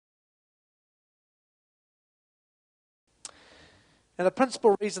Now, the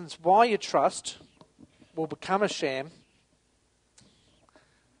principal reasons why your trust will become a sham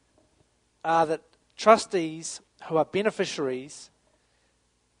are that trustees who are beneficiaries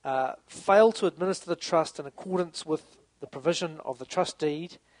fail to administer the trust in accordance with the provision of the Trust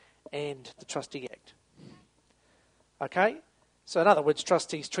Deed and the Trustee Act. Okay? So in other words,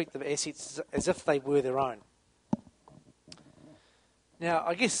 trustees treat the assets as if they were their own. Now,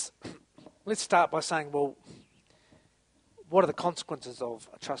 I guess let's start by saying, well, what are the consequences of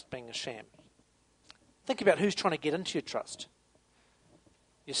a trust being a sham? Think about who's trying to get into your trust.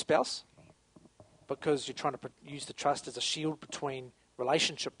 Your spouse, because you're trying to use the trust as a shield between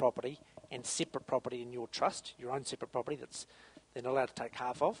relationship property and separate property in your trust, your own separate property that's they're not allowed to take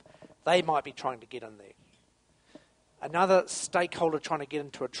half of. They might be trying to get in there. Another stakeholder trying to get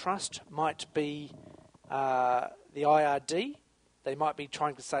into a trust might be the IRD. They might be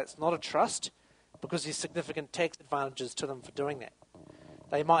trying to say it's not a trust because there's significant tax advantages to them for doing that.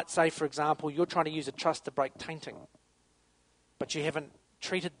 They might say, for example, you're trying to use a trust to break tainting, but you haven't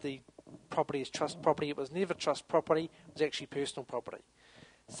treated the property as trust property. It was never trust property. It was actually personal property.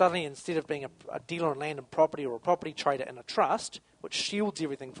 Suddenly, instead of being a dealer in land and property or a property trader in a trust, which shields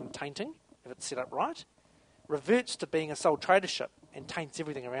everything from tainting, if it's set up right, reverts to being a sole tradership and taints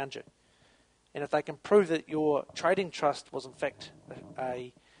everything around you. And if they can prove that your trading trust was in fact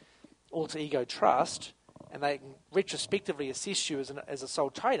a alter ego trust, and they can retrospectively assess you as a sole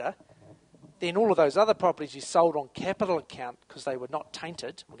trader, then all of those other properties you sold on capital account because they were not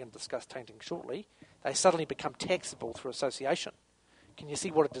tainted, we're going to discuss tainting shortly, they suddenly become taxable through association. Can you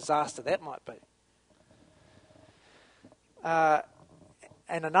see what a disaster that might be? And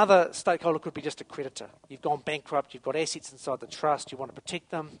another stakeholder could be just a creditor. You've gone bankrupt, you've got assets inside the trust, you want to protect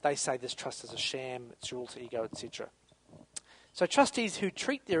them. They say this trust is a sham, it's your alter ego, etc. So trustees who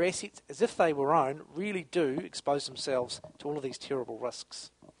treat their assets as if they were own really do expose themselves to all of these terrible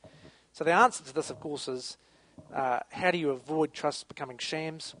risks. So the answer to this, of course, is how do you avoid trusts becoming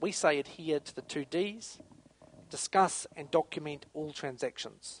shams? We say adhere to the 2 Ds. Discuss and document all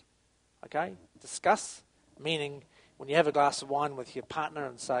transactions. Okay? Discuss, meaning when you have a glass of wine with your partner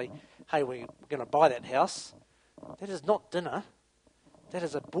and say, hey, we're going to buy that house, that is not dinner. That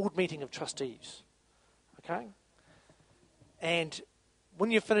is a board meeting of trustees. Okay? And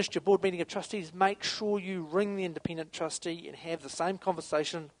when you've finished your board meeting of trustees, make sure you ring the independent trustee and have the same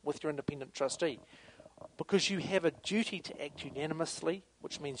conversation with your independent trustee, because you have a duty to act unanimously,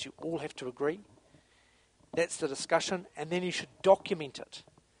 which means you all have to agree. That's the discussion, and then you should document it,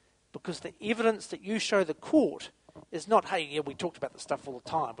 because the evidence that you show the court is not, hey, yeah, we talked about this stuff all the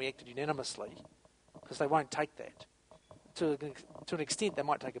time, we acted unanimously, because they won't take that. To an extent, they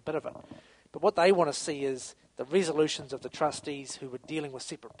might take a bit of it. But what they want to see is the resolutions of the trustees who were dealing with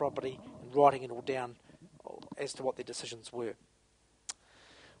separate property and writing it all down as to what their decisions were.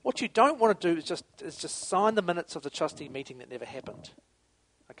 What you don't want to do is just sign the minutes of the trustee meeting that never happened.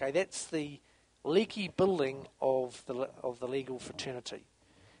 Okay, that's the leaky building of the legal fraternity,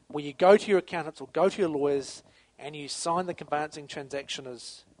 where you go to your accountants or go to your lawyers and you sign the conveyancing transaction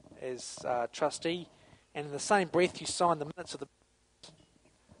as trustee, and in the same breath you sign the minutes of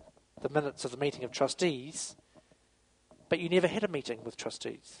the meeting of trustees, but you never had a meeting with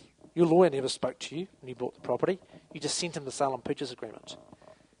trustees. Your lawyer never spoke to you when you bought the property. You just sent him the sale and purchase agreement.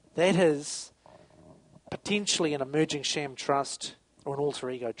 That is potentially an emerging sham trust or an alter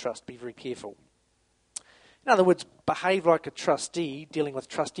ego trust. Be very careful. In other words, behave like a trustee dealing with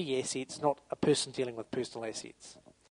trustee assets, not a person dealing with personal assets.